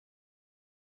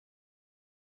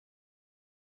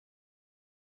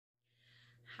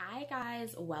Hi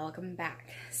guys, welcome back.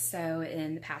 So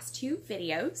in the past two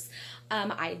videos,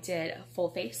 I did full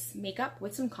face makeup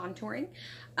with some contouring.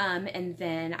 And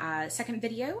then second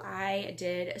video, I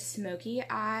did smoky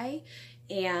eye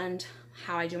and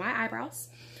how I do my eyebrows.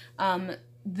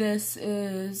 This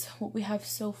is what we have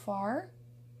so far.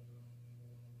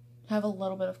 I have a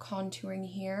little bit of contouring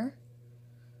here.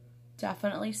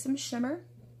 Definitely some shimmer.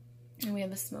 And we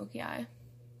have a smoky eye.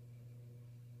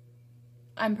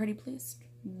 I'm pretty pleased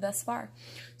thus far.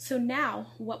 So now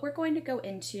what we're going to go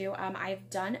into, I've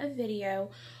done a video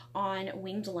on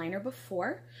winged liner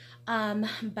before,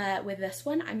 but with this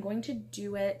one, I'm going to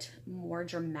do it more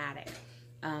dramatic,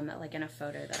 like in a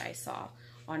photo that I saw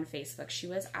on Facebook. She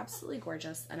was absolutely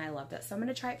gorgeous and I loved it. So I'm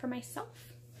going to try it for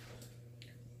myself.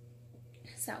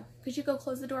 So could you go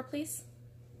close the door, please?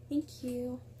 Thank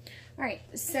you. All right.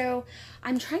 So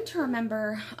I'm trying to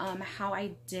remember, how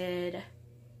I did.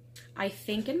 I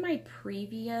think in my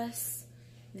previous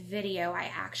video,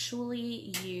 I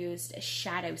actually used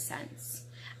Shadow Sense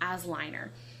as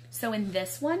liner. So in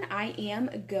this one, I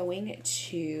am going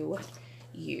to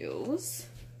use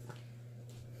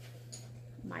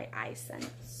my Eye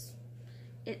Sense.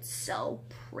 It's so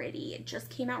pretty. It just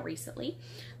came out recently.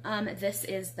 This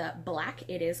is the black.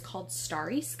 It is called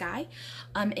Starry Sky.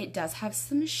 It does have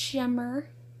some shimmer.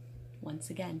 Once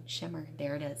again, shimmer.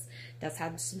 There it is. It does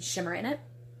have some shimmer in it.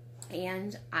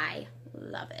 And I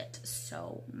love it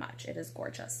so much. It is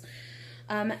gorgeous.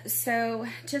 So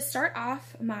to start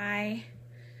off my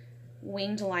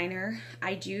winged liner,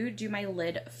 I do my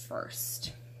lid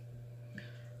first.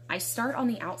 I start on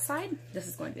the outside. This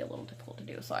is going to be a little difficult to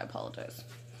do, so I apologize.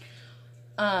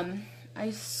 I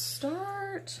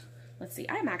start, let's see,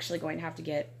 I'm actually going to have to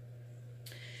get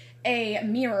a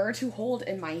mirror to hold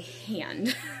in my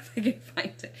hand if I can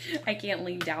find it. I can't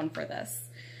lean down for this.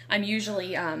 I'm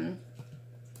usually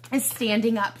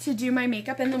standing up to do my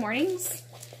makeup in the mornings.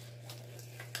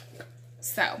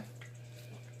 So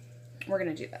we're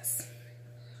gonna do this.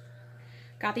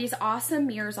 Got these awesome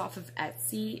mirrors off of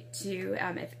Etsy too.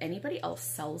 If anybody else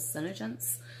sells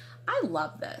Cinegents, I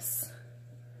love this.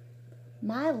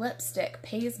 My lipstick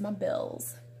pays my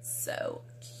bills. So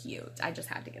cute. I just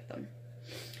had to get them.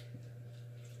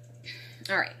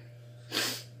 All right.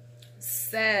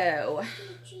 So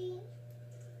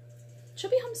she'll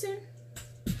be home soon.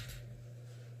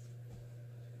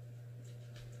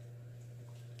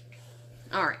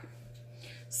 All right.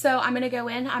 So I'm going to go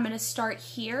in. I'm going to start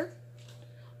here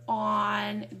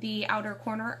on the outer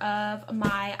corner of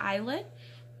my eyelid.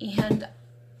 And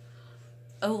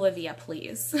Olivia,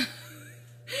 please.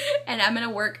 And I'm going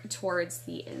to work towards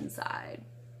the inside.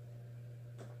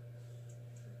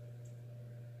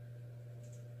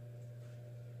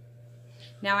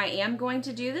 Now I am going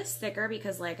to do this thicker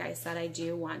because, like I said, I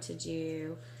do want to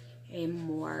do a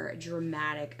more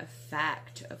dramatic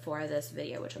effect for this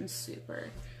video, which I'm super,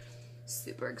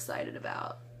 super excited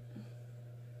about.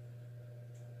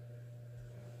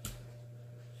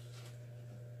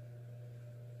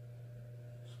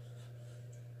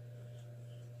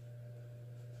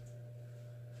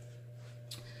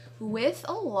 With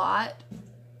a lot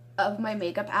of my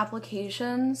makeup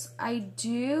applications, I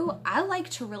like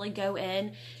to really go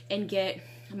in and get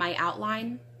my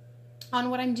outline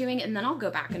on what I'm doing, and then I'll go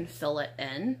back and fill it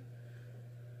in.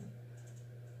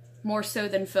 More so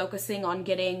than focusing on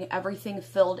getting everything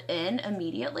filled in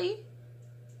immediately.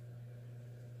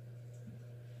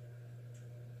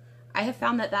 I have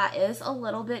found that that is a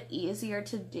little bit easier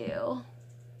to do.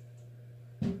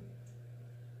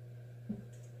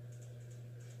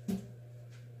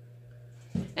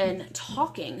 And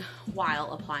talking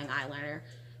while applying eyeliner,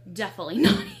 definitely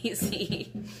not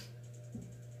easy.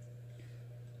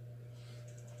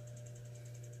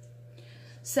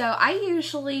 So I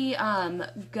usually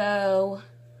go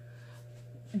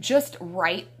just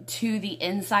right to the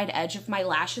inside edge of my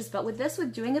lashes, but with this,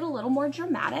 with doing it a little more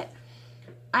dramatic,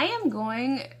 I am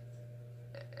going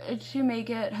to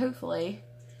make it, hopefully,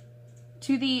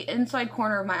 to the inside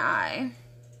corner of my eye.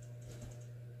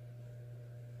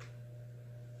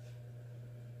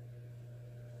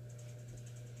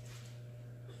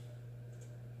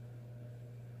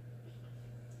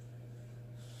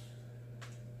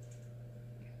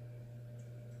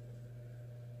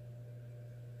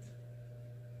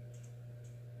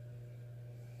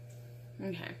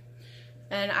 Okay,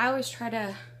 and I always try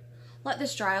to let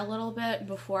this dry a little bit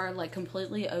before like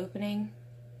completely opening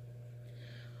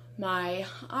my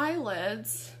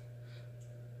eyelids,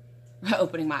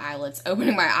 opening my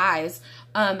eyes,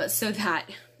 so that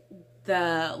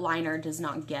the liner does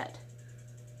not get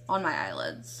on my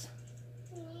eyelids.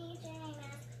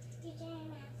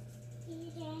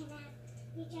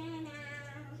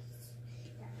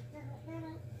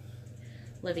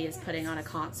 Livia's putting on a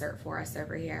concert for us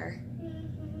over here.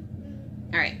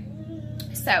 All right,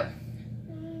 so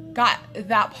got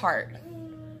that part.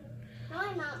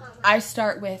 I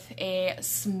start with a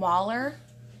smaller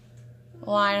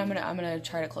line. I'm gonna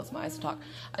try to close my eyes and talk.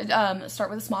 Start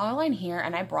with a smaller line here,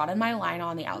 and I broaden my line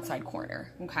on the outside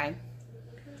corner. Okay.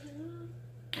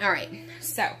 All right,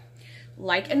 so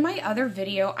like in my other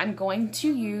video, I'm going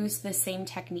to use the same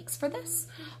techniques for this.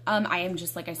 I am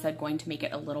just, like I said, going to make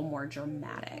it a little more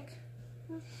dramatic.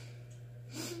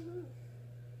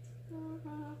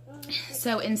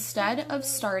 So instead of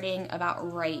starting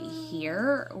about right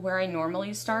here, where I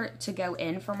normally start to go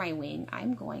in for my wing,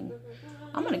 I'm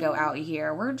gonna go out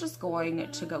here. We're just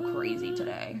going to go crazy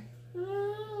today.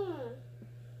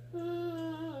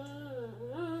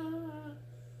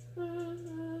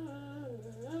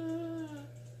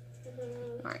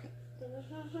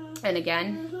 And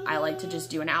again, I like to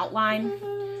just do an outline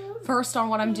first on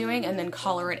what I'm doing and then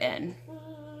color it in.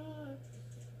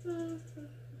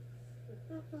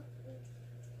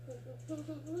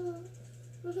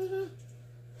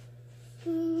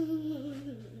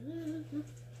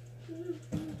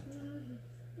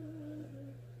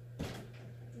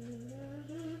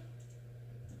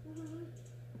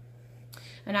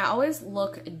 And I always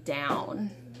look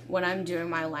down when I'm doing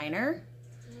my liner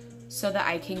so that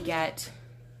I can get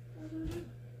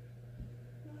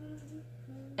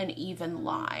an even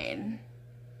line.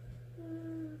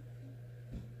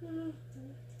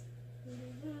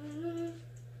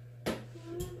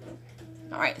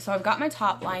 All right, so I've got my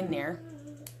top line there.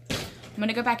 I'm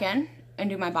gonna go back in and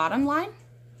do my bottom line,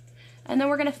 and then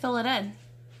we're gonna fill it in.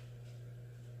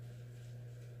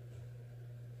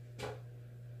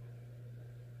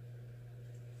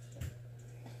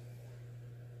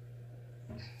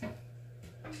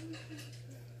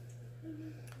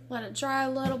 Let it dry a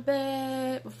little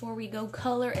bit before we go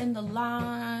color in the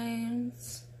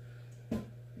lines.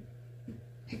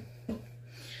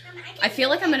 I feel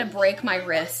like I'm gonna break my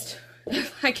wrist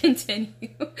if I continue.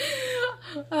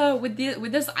 With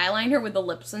this eyeliner, with the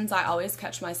Lipsons, I always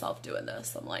catch myself doing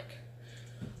this. I'm like,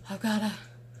 I've gotta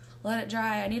let it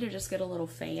dry. I need to just get a little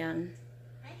fan.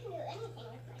 I can do anything with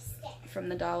my stick. From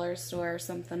the dollar store or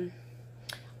something.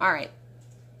 All right.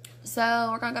 So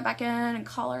we're gonna go back in and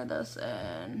color this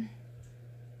in.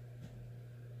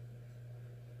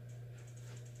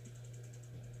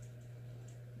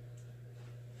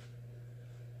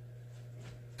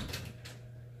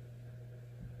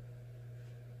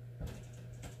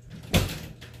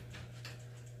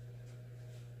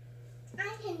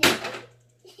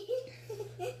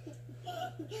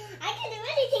 I can do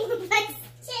anything with my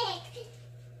stick.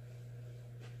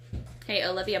 Hey,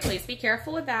 Olivia, please be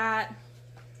careful with that.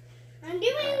 I'm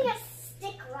doing a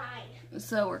stick ride.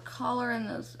 So we're coloring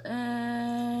this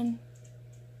in.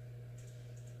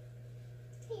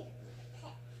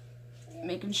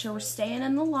 Making sure we're staying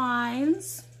in the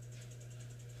lines.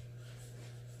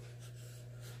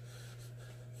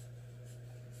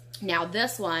 Now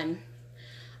this one,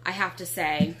 I have to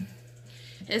say,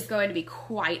 is going to be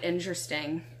quite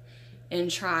interesting in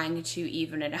trying to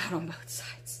even it out on both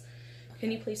sides.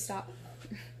 Can you please stop?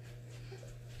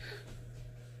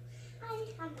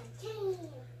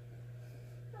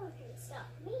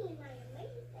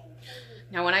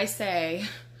 Now, when I say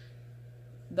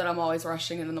that I'm always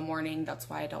rushing in the morning, that's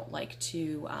why I don't like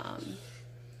to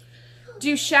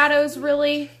do shadows,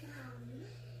 really,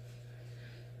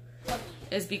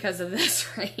 is because of this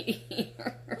right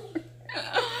here.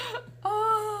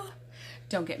 Oh,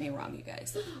 don't get me wrong, you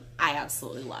guys. I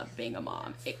absolutely love being a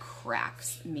mom. It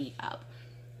cracks me up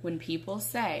when people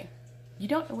say, you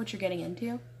don't know what you're getting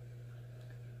into.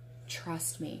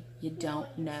 Trust me, you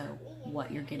don't know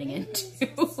what you're getting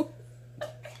into.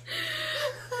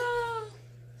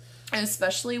 And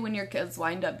especially when your kids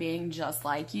wind up being just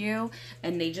like you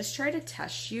and they just try to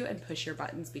test you and push your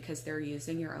buttons because they're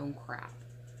using your own crap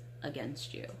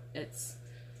against you. It's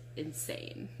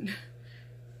insane.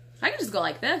 I can just go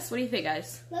like this. What do you think,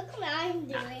 guys? Look what I'm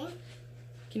doing.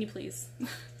 Can you please?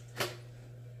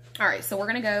 All right, so we're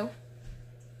gonna go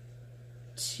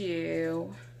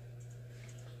to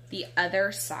the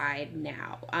other side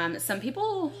now. Some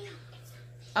people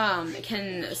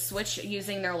can switch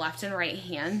using their left and right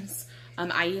hands.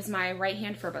 I use my right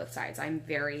hand for both sides. I'm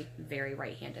very, very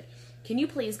right-handed. Can you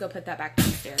please go put that back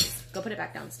downstairs? Go put it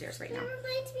back downstairs right now. That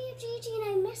reminds me of Gigi and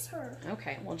I miss her.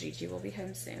 Okay, well, Gigi will be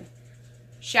home soon.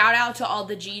 Shout out to all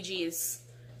the Gigis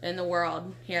in the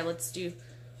world. Here,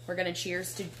 we're gonna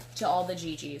cheers to all the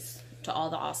Gigis, to all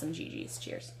the awesome Gigis.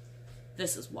 Cheers.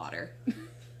 This is water.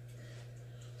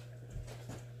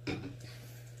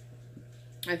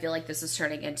 I feel like this is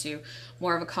turning into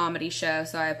more of a comedy show,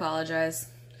 so I apologize.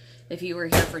 If you were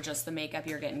here for just the makeup,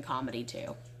 you're getting comedy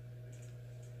too.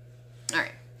 All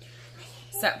right.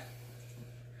 So,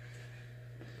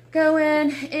 go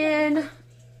in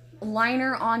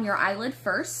liner on your eyelid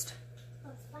first.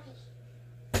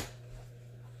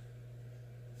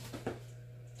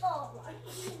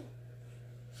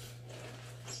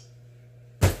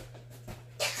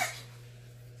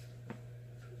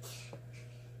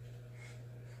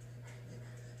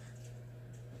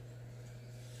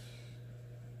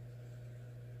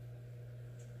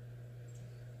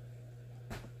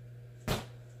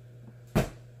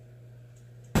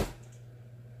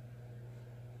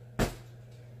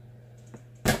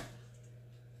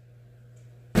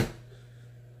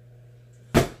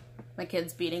 My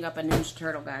kid's beating up a Ninja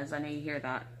Turtle, guys. I know you hear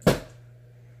that.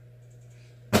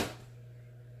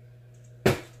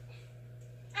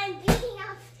 I'm beating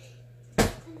up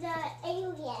the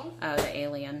alien. Oh, the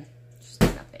alien. Just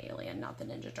beating up the alien, not the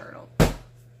Ninja Turtle.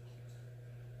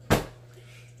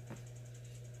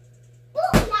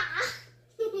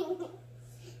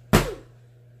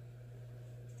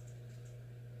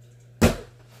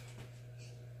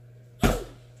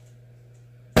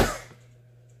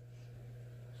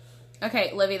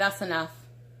 Okay, Livy, that's enough.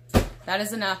 That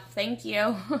is enough. Thank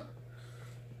you.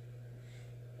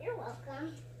 You're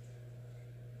welcome.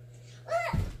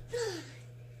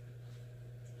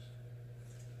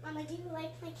 Mama, do you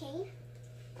like my cane?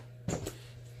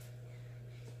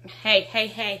 Hey, hey,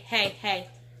 hey, hey, hey.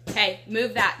 Hey,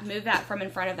 move that from in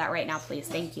front of that right now, please.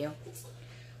 Thank you.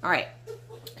 All right.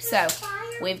 So,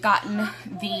 we've gotten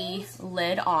the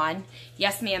lid on.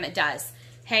 Yes, ma'am, it does.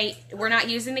 Hey, we're not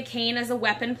using the cane as a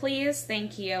weapon, please.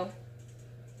 Thank you.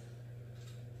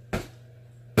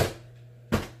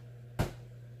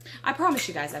 I promise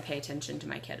you guys I pay attention to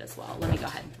my kid as well. Let me go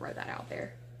ahead and throw that out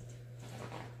there.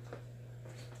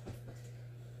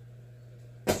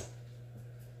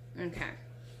 Okay.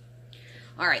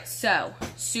 All right, so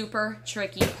super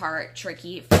tricky part.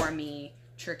 Tricky for me,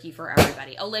 tricky for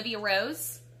everybody. Olivia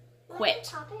Rose,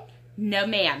 quit. No,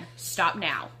 ma'am. Stop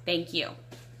now. Thank you.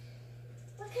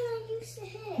 What can I use to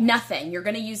hit? Nothing. You're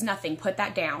going to use nothing. Put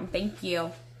that down. Thank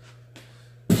you.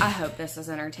 I hope this is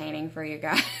entertaining for you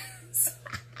guys.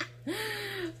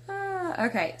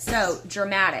 Okay, so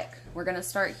dramatic. We're going to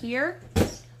start here. I'm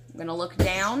going to look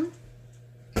down.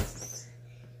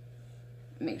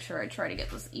 Make sure I try to get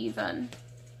this even.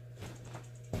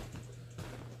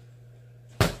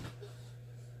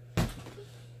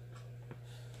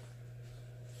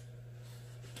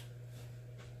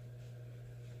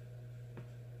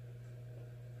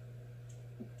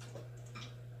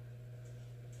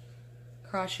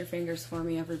 Cross your fingers for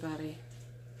me, everybody.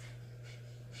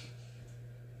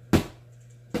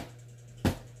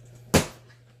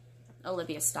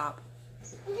 Olivia, stop.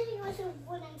 I'm gonna go with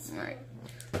a wooden spoon. All right.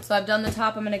 So I've done the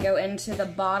top. I'm going to go into the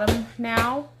bottom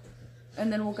now,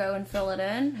 and then we'll go and fill it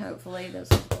in. Hopefully this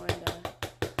is going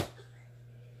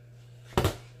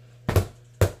to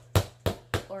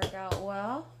work out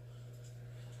well.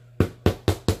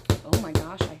 Oh my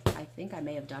gosh, I think I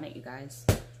may have done it, you guys.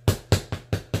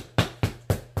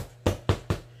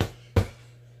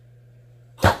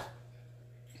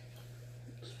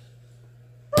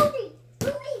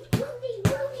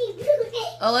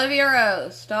 Olivia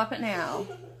Rose, stop it now.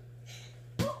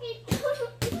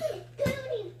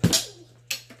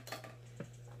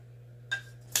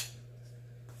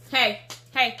 Hey,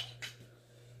 hey.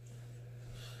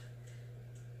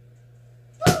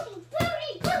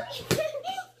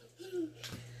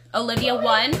 Olivia,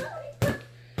 1,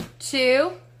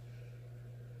 2,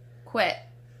 quit.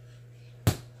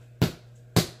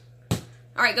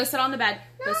 All right, go sit on the bed.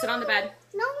 Go sit on the bed.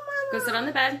 No, Mama. Go sit on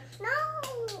the bed. No.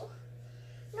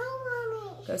 No,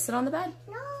 Mommy. Go sit on the bed.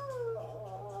 No.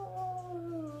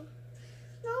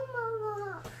 No,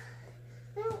 Mama.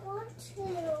 I don't want to.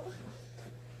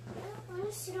 I don't want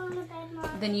to sit on the bed,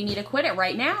 Mom. Then you need to quit it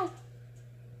right now.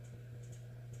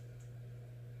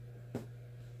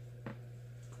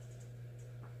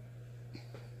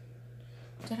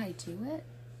 Did I do it?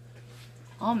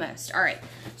 Almost. All right.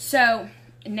 So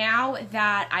now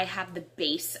that I have the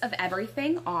base of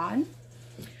everything on,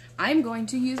 I'm going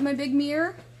to use my big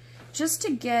mirror just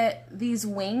to get these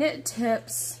wing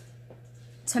tips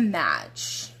to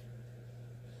match.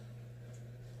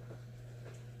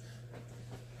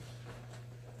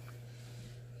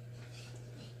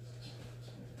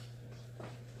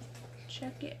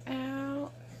 Check it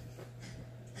out.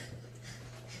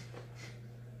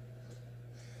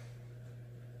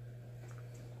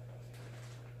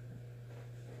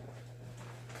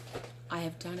 I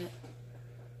have done it.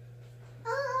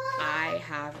 I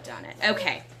have done it.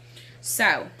 Okay,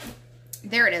 so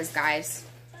there it is, guys.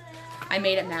 I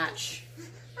made it match.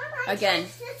 Again,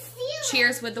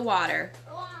 cheers with the water.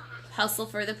 Hustle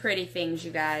for the pretty things,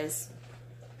 you guys.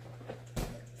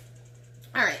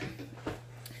 All right,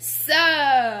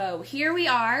 so here we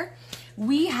are.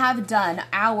 We have done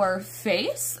our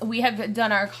face. We have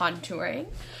done our contouring.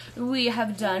 We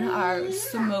have done our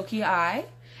smoky eye.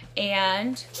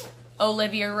 And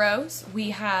Olivia Rose, we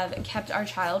have kept our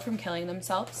child from killing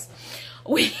themselves.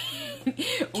 We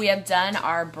have done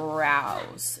our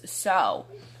brows. So,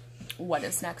 what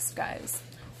is next, guys?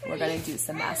 We're going to do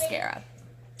some mascara.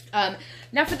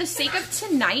 Now, for the sake of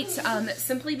tonight,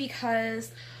 simply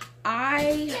because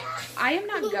I am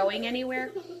not going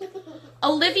anywhere.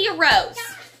 Olivia Rose,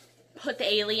 put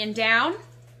the alien down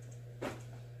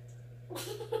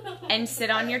and sit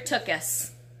on your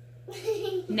tuchus.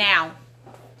 Now.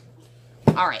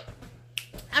 All right.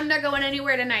 I'm not going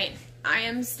anywhere tonight. I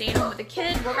am staying home with the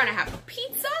kid. We're going to have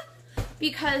pizza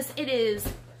because it is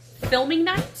filming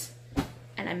night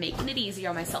and I'm making it easy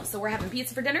on myself. So we're having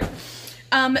pizza for dinner.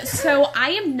 So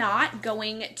I am not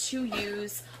going to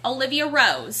use Olivia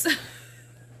Rose.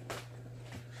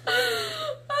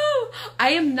 Oh, I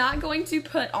am not going to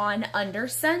put on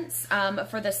Undersense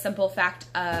for the simple fact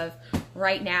of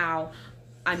right now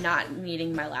I'm not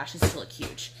needing my lashes to look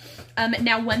huge.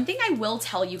 Now, one thing I will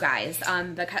tell you guys,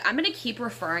 because I'm going to keep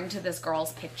referring to this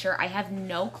girl's picture. I have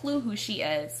no clue who she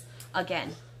is.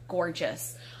 Again,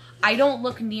 gorgeous. I don't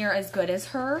look near as good as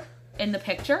her in the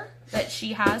picture that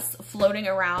she has floating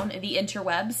around the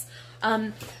interwebs.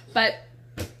 But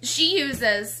she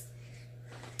uses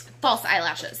false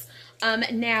eyelashes.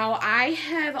 Now, I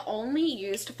have only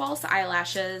used false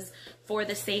eyelashes for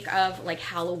the sake of like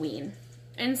Halloween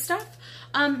and stuff.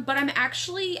 But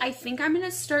I think I'm going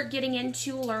to start getting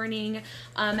into learning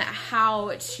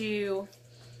how to,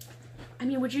 I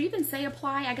mean, would you even say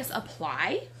apply? I guess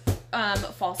apply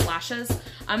false lashes.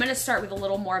 I'm going to start with a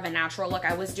little more of a natural look.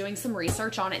 I was doing some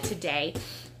research on it today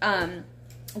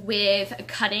with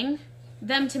cutting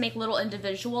them to make little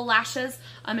individual lashes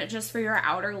just for your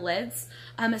outer lids.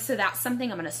 So that's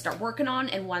something I'm going to start working on,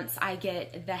 and once I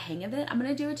get the hang of it, I'm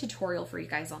going to do a tutorial for you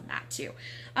guys on that too.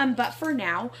 But for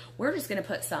now, we're just going to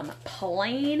put some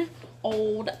plain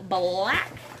old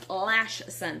black lash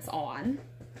scents on.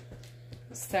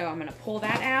 So I'm going to pull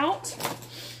that out.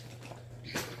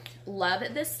 Love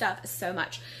this stuff so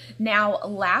much. Now,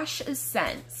 lash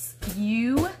scents,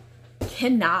 you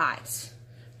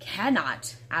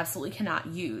absolutely cannot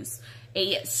use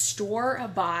a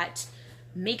store-bought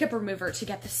makeup remover to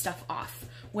get this stuff off.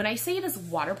 When I say it is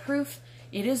waterproof,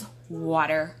 it is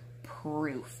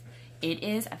waterproof. It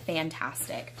is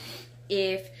fantastic.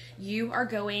 If you are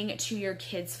going to your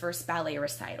kid's first ballet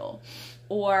recital,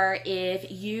 or if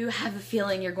you have a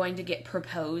feeling you're going to get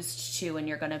proposed to and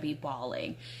you're going to be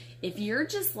bawling, if you're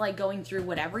just like going through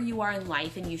whatever you are in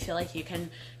life and you feel like you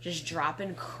can just drop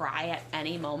and cry at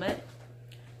any moment,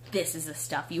 this is the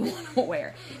stuff you want to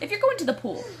wear. If you're going to the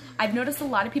pool, I've noticed a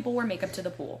lot of people wear makeup to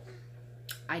the pool.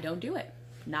 I don't do it.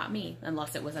 Not me,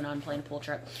 unless it was an unplanned pool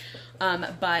trip.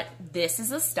 But this is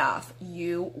the stuff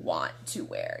you want to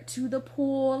wear to the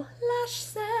pool. Lash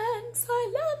scents,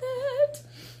 I love it.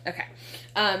 Okay,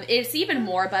 it's even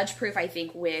more budge proof, I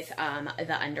think, with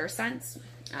the Undersense.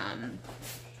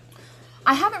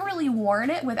 I haven't really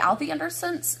worn it without the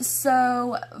Undersense,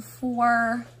 so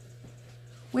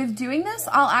with doing this,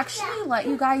 I'll actually let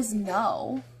you guys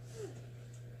know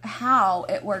how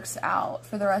it works out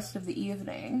for the rest of the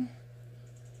evening.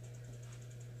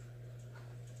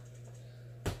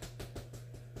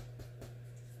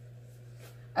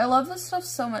 I love this stuff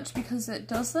so much because it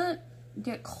doesn't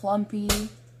get clumpy.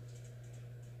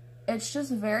 It's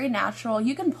just very natural.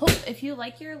 You can pull, if you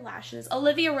like your lashes,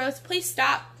 Olivia Rose, please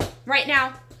stop right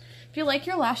now. If you like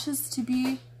your lashes to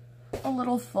be a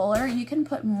little fuller, you can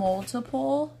put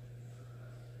multiple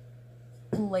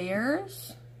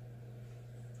layers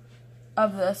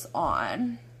of this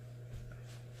on.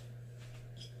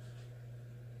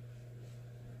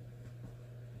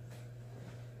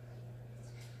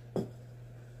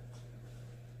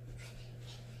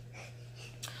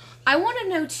 I want to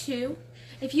know too,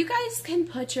 if you guys can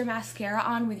put your mascara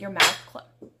on with your mouth closed.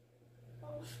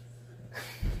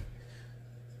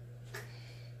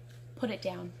 Put it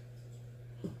down.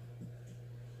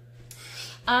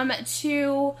 I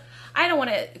don't want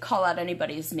to call out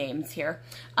anybody's names here,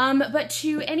 but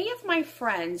to any of my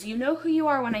friends, you know who you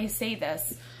are when I say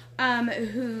this,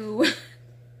 who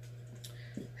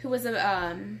was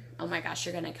a, oh my gosh,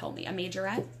 you're gonna kill me, a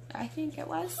majorette, I think it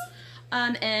was,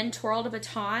 and twirled a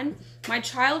baton. My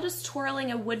child is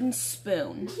twirling a wooden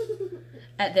spoon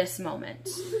at this moment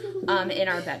in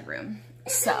our bedroom.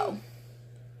 So,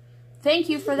 thank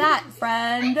you for that,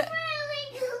 friend.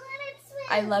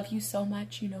 I love you so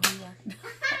much. You know who you are.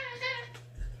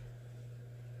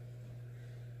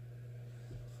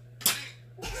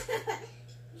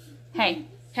 Hey,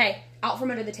 hey, out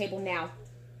from under the table now.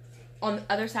 On the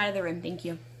other side of the room, thank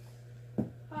you.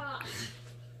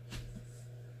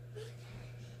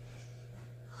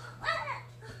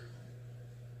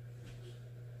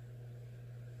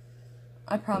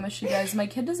 I promise you guys, my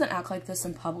kid doesn't act like this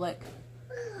in public.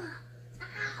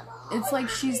 It's like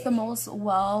she's the most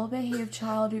well-behaved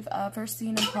child you've ever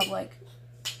seen in public.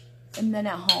 And then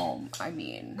at home, I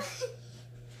mean,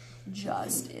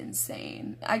 just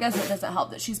insane. I guess it doesn't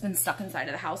help that she's been stuck inside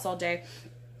of the house all day.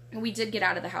 We did get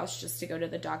out of the house just to go to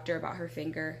the doctor about her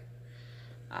finger.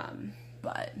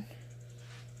 But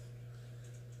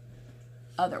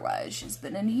otherwise, she's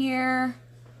been in here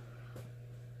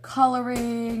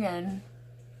coloring and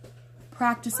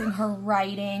practicing her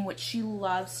writing, which she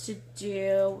loves to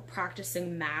do,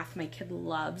 practicing math. My kid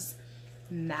loves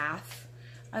math.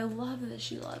 I love that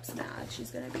she loves math.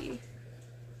 She's gonna be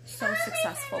so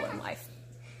successful in life.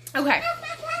 Okay,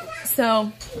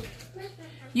 so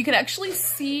you can actually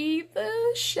see the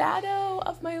shadow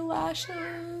of my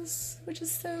lashes, which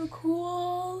is so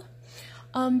cool.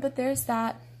 But there's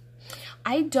that.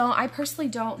 I personally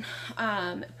don't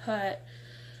put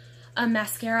a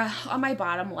mascara on my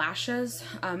bottom lashes.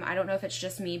 I don't know if it's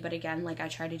just me, but again, like I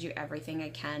try to do everything I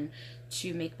can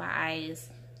to make my eyes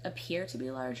appear to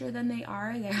be larger than they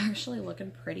are. They're actually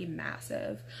looking pretty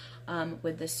massive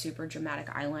with this super dramatic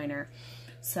eyeliner.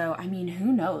 So, I mean,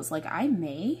 who knows? Like I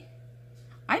may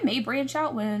branch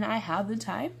out when I have the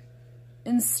time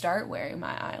and start wearing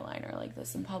my eyeliner like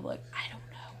this in public. I don't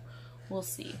know. We'll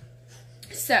see.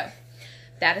 So,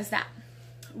 that is that.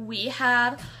 We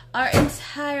have our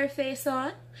entire face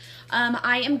on.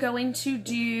 I am going to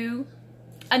do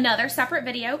another separate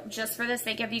video just for the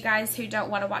sake of you guys who don't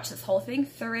want to watch this whole thing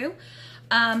through.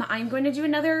 I'm going to do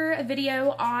another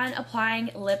video on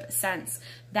applying lip scents.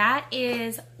 That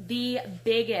is the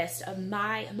biggest of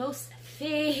my most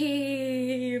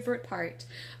favorite part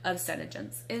of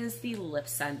SeneGence is the lip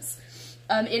scents.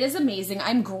 It is amazing.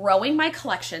 I'm growing my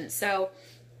collection. So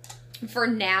for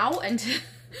now,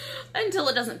 until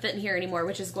it doesn't fit in here anymore,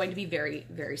 which is going to be very,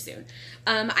 very soon.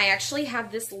 I actually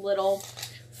have this little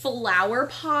flower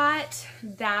pot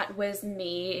that was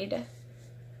made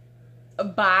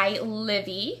by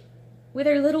Livy with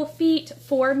her little feet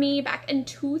for me back in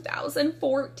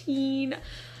 2014.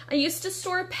 I used to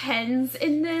store pens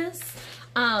in this.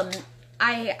 I'm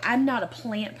not a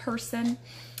plant person.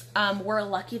 We're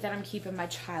lucky that I'm keeping my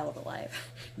child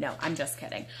alive. No, I'm just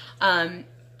kidding.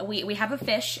 We have a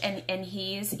fish and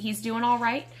he's doing all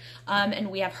right.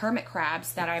 And we have hermit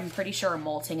crabs that I'm pretty sure are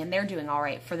molting, and they're doing all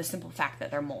right for the simple fact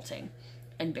that they're molting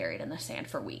and buried in the sand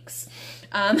for weeks.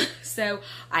 So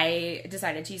I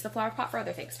decided to use the flower pot for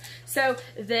other things. So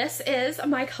this is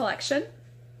my collection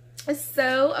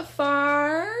so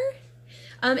far.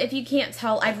 If you can't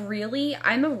tell,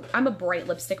 I'm a bright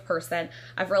lipstick person.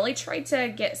 I've really tried to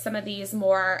get some of these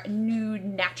more nude,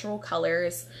 natural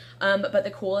colors. But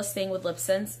the coolest thing with lip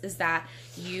scents is that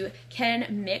you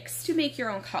can mix to make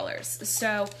your own colors.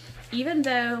 So even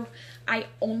though I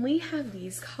only have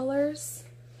these colors,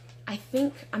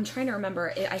 I'm trying to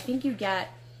remember, I think you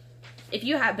get, if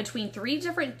you have between 3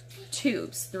 different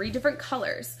tubes, 3 different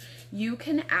colors, you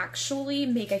can actually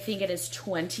make, I think it is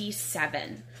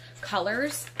 27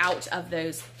 colors out of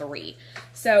those 3.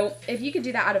 So if you could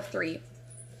do that out of 3,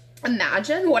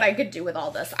 imagine what I could do with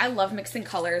all this. I love mixing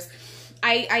colors.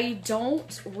 I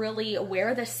don't really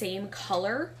wear the same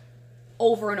color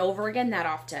over and over again that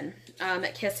often.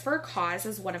 Kiss for a Cause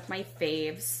is one of my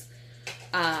faves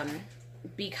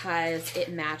because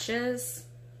it matches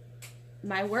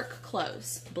my work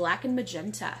clothes, black and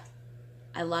magenta.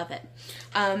 I love it.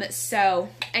 So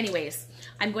anyways,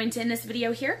 I'm going to end this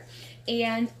video here,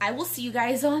 and I will see you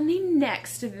guys on the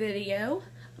next video,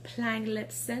 applying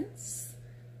lip scents.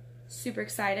 Super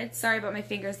excited. Sorry about my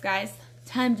fingers, guys.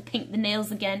 Time to paint the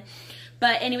nails again.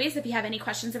 But anyways, if you have any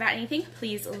questions about anything,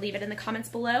 please leave it in the comments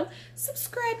below.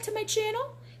 Subscribe to my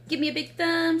channel. Give me a big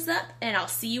thumbs up, and I'll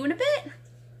see you in a bit.